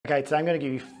Okay, today I'm going to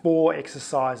give you 4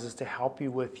 exercises to help you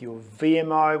with your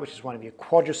VMO, which is one of your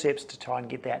quadriceps, to try and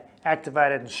get that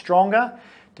activated and stronger,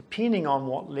 depending on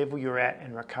what level you're at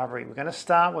in recovery. We're going to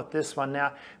start with this one.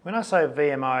 Now, when I say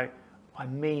VMO, I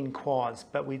mean quads,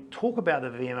 but we talk about the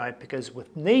VMO because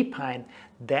with knee pain,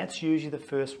 that's usually the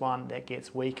first one that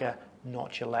gets weaker,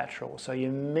 not your lateral. So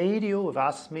your medial, with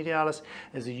us medialis,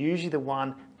 is usually the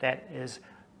one that is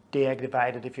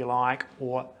deactivated, if you like,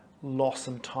 or lost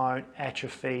some tone,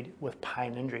 atrophied with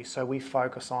pain injury. So we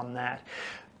focus on that.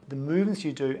 The movements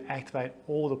you do activate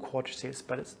all the quadriceps,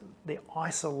 but it's the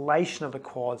isolation of the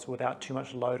quads without too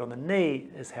much load on the knee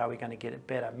is how we're going to get it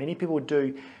better. Many people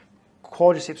do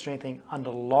quadricep strengthening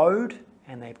under load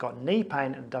and they've got knee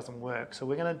pain and it doesn't work. So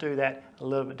we're going to do that a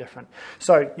little bit different.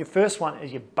 So your first one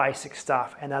is your basic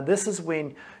stuff. And now this is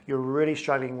when you're really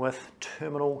struggling with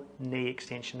terminal knee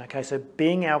extension. Okay, so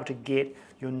being able to get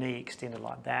your knee extended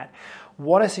like that.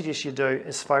 What I suggest you do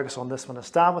is focus on this one to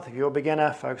start with. If you're a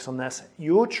beginner, focus on this.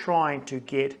 You're trying to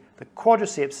get the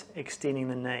quadriceps extending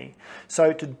the knee.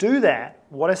 So to do that,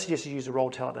 what I suggest you use a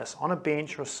roll towel like this, on a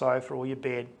bench or a sofa or your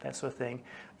bed, that sort of thing,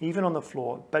 even on the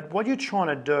floor. But what you're trying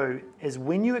to do is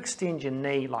when you extend your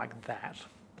knee like that,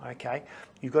 okay,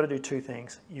 you've got to do 2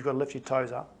 things. You've got to lift your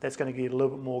toes up. That's going to give you a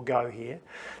little bit more go here.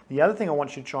 The other thing I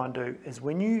want you to try and do is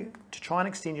to try and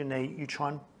extend your knee, you try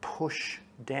and push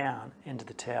down into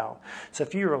the towel. So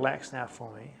if you relax now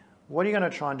for me, what you're going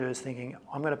to try and do is thinking,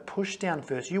 I'm going to push down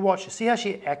first. You watch, see how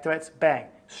she activates? Bang.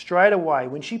 Straight away,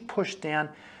 when she pushed down,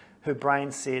 her brain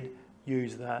said,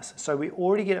 use this. So we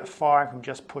already get it firing from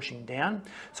just pushing down.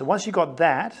 So once you got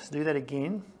that, do that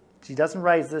again. She doesn't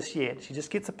raise this yet. She just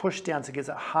gets a push down, so gets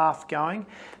it half going.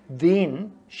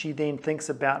 Then she thinks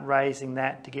about raising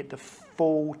that to get the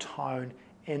full tone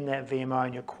in that VMO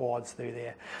and your quads through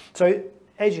there. So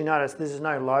as you notice, there's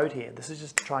no load here. This is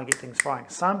just to try and get things firing.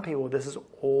 Some people, this is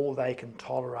all they can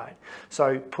tolerate.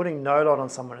 So putting no load on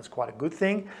someone is quite a good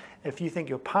thing. If you think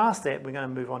you're past that, we're going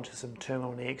to move on to some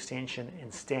terminal knee extension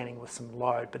and standing with some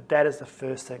load. But that is the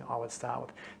first thing I would start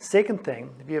with. Second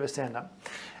thing, if you ever stand up,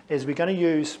 is we're going to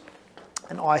use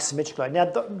an isometric load. Now,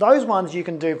 those ones you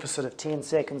can do for sort of 10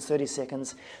 seconds, 30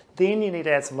 seconds. Then you need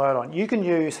to add some load on. You can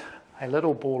use a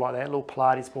little ball like that, a little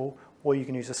Pilates ball, or you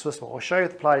can use a Swiss ball. I'll show you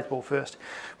the Pilates ball first.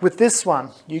 With this one,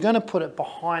 you're going to put it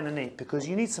behind the knee because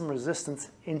you need some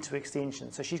resistance into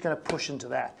extension. So she's going to push into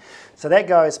that. So that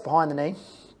goes behind the knee.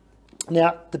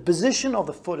 Now, the position of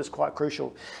the foot is quite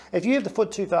crucial. If you have the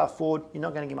foot too far forward, you're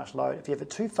not going to get much load. If you have it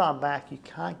too far back, you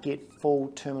can't get full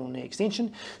terminal knee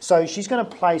extension. So she's going to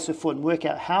place her foot and work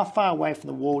out how far away from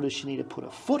the wall does she need to put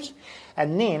her foot.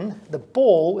 And then the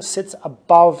ball sits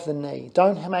above the knee.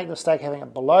 Don't make the mistake having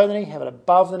it below the knee, have it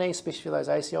above the knee, especially for those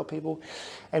ACL people.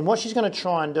 And what she's going to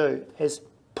try and do is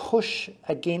push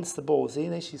against the ball. See,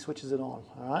 there she switches it on,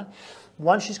 all right?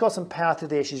 Once she's got some power through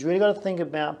there, she's really got to think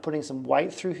about putting some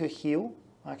weight through her heel.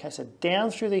 Okay, so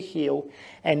down through the heel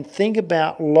and think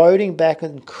about loading back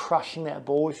and crushing that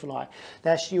ball if you like.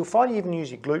 Now, you'll find you even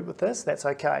use your glute with this, that's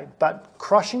okay. But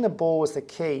crushing the ball is the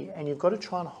key and you've got to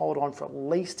try and hold on for at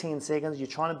least 10 seconds. You're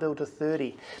trying to build to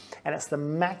 30 and it's the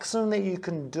maximum that you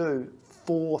can do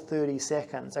for 30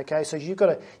 seconds, okay? So you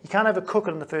can't overcook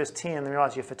it in the first 10 and then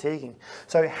realize you're fatiguing.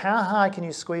 So how hard can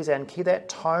you squeeze out and keep that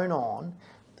tone on?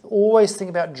 Always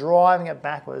think about driving it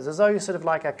backwards, as though you're sort of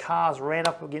like a car's ran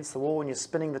up against the wall and you're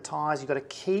spinning the tires. You've got to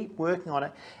keep working on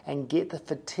it and get the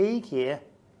fatigue here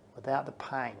without the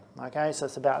pain, okay? So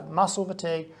it's about muscle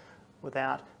fatigue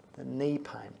without the knee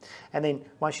pain. And then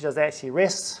once she does that, she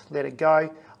rests, let it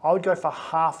go. I would go for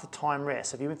half the time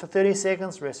rest. If you went for 30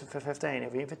 seconds, rest it for 15.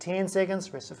 If you went for 10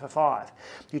 seconds, rest it for 5.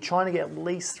 You're trying to get at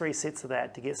least 3 sets of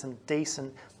that to get some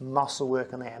decent muscle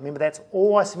work in there. Remember, that's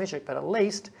all isometric, but at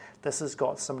least this has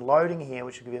got some loading here,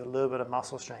 which will give you a little bit of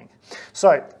muscle strength.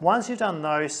 So once you've done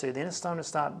those 2, then it's time to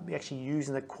start actually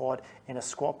using the quad in a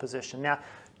squat position. Now,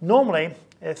 normally,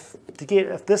 if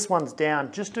this one's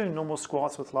down, just doing normal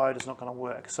squats with load is not going to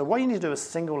work. So what you need to do is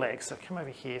single leg. So come over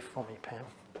here for me, Pam.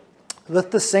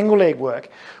 With the single leg work,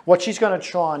 what she's going to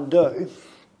try and do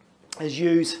is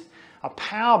use a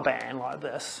power band like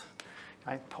this.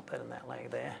 Okay, pop that in that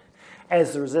leg there,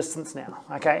 as the resistance now.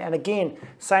 Okay, and again,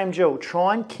 same drill.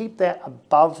 Try and keep that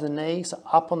above the knee, so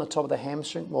up on the top of the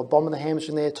hamstring, or bottom of the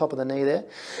hamstring there, top of the knee there.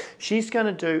 She's going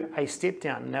to do a step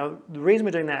down. Now, the reason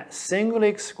we're doing that, single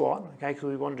leg squat, okay, because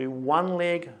we want to do 1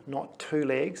 leg, not 2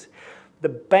 legs. The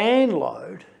band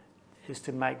load is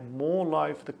to make more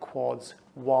load for the quads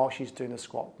while she's doing the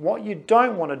squat. What you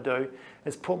don't want to do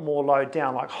is put more load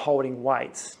down, like holding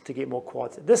weights to get more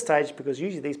quads at this stage, because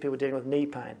usually these people are dealing with knee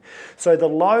pain. So the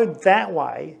load that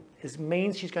way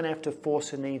means she's going to have to force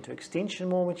her knee into extension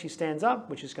more when she stands up,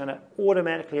 which is going to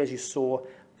automatically, as you saw,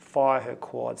 fire her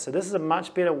quads. So this is a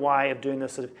much better way of doing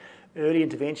this sort of early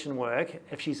intervention work.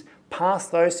 If she's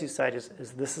past those two stages,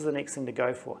 this is the next thing to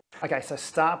go for. Okay, so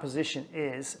start position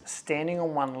is standing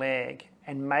on one leg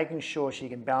and making sure she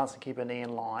can balance and keep her knee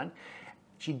in line.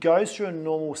 She goes through a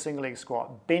normal single leg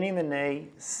squat, bending the knee,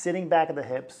 sitting back at the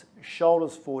hips,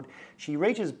 shoulders forward. She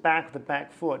reaches back with the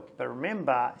back foot, but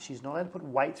remember, she's not allowed to put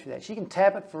weight through that. She can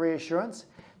tap it for reassurance,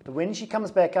 but when she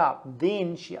comes back up,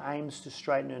 then she aims to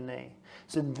straighten her knee.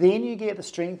 So then you get the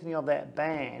strengthening of that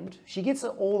band. She gets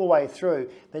it all the way through,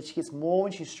 but she gets more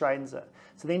when she straightens it.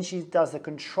 So then she does the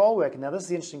control work. And now this is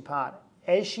the interesting part.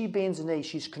 As she bends the knee,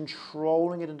 she's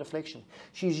controlling it into flexion.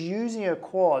 She's using her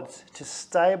quads to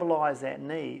stabilize that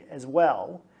knee as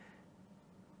well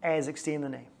as extend the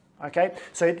knee. Okay,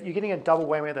 so you're getting a double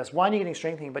whammy of this. One, you're getting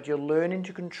strengthening, but you're learning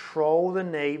to control the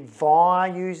knee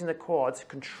via using the quads,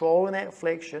 controlling that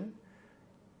flexion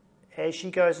as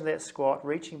she goes into that squat,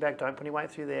 reaching back, don't put any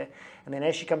weight through there. And then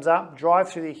as she comes up,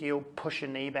 drive through the heel, push your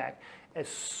knee back. It's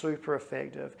super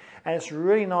effective. And it's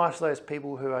really nice for those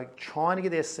people who are trying to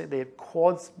get their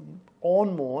quads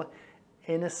on more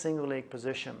in a single leg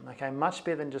position. Okay, much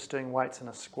better than just doing weights in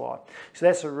a squat. So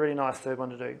that's a really nice third one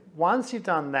to do. Once you've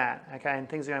done that, okay, and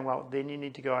things are going well, then you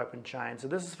need to go open chain. So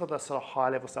this is for the sort of high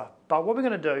level stuff. But what we're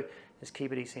going to do is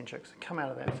keep it eccentric. So come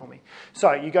out of that for me.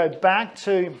 So you go back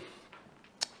to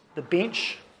the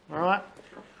bench, all right,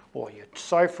 or your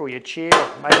sofa or your chair,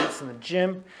 or maybe it's in the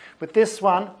gym. With this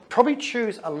one, probably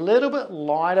choose a little bit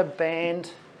lighter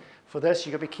band for this.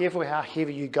 You've got to be careful how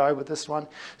heavy you go with this one.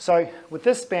 So with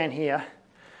this band here,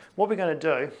 what we're going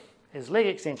to do is leg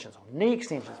extensions or knee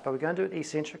extensions, but we're going to do it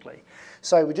eccentrically.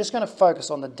 So we're just going to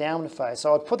focus on the downward phase.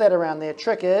 So I'd put that around there.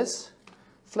 Trick is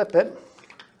flip it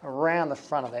around the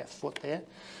front of that foot there.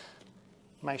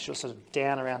 Make sure it's sort of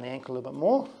down around the ankle a little bit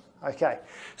more. Okay,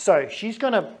 so she's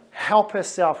going to help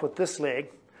herself with this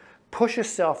leg, push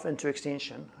herself into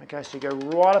extension. Okay, so you go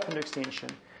right up into extension,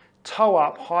 toe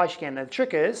up, high as you can. Now the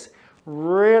trick is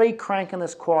really cranking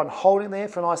this quad, holding there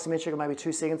for an isometric of maybe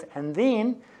 2 seconds, and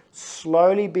then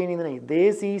slowly bending the knee.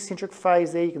 There's the eccentric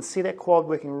phase there. You can see that quad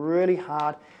working really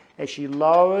hard as she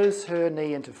lowers her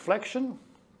knee into flexion.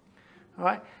 All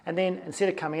right, and then instead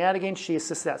of coming out again, she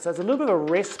assists out. So it's a little bit of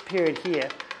a rest period here,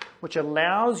 which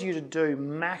allows you to do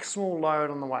maximal load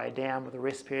on the way down with a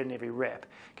rest period in every rep.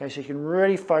 Okay, so you can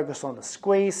really focus on the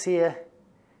squeeze here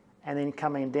and then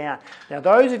coming down. Now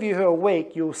those of you who are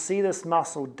weak, you'll see this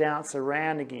muscle dance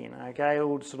around again, okay,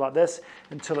 all sort of like this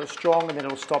until it's strong, and then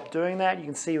it'll stop doing that. You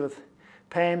can see with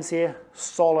Pam's here,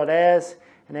 solid as,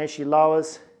 and as she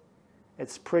lowers,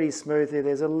 it's pretty smooth there.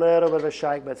 There's a little bit of a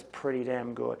shake, but it's pretty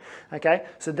damn good. Okay,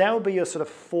 so that will be your sort of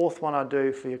fourth one I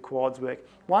do for your quads work.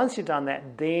 Once you've done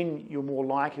that, then you're more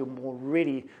likely, you're more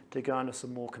ready to go into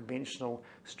some more conventional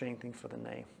strengthening for the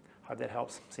knee. Hope that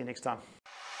helps. See you next time.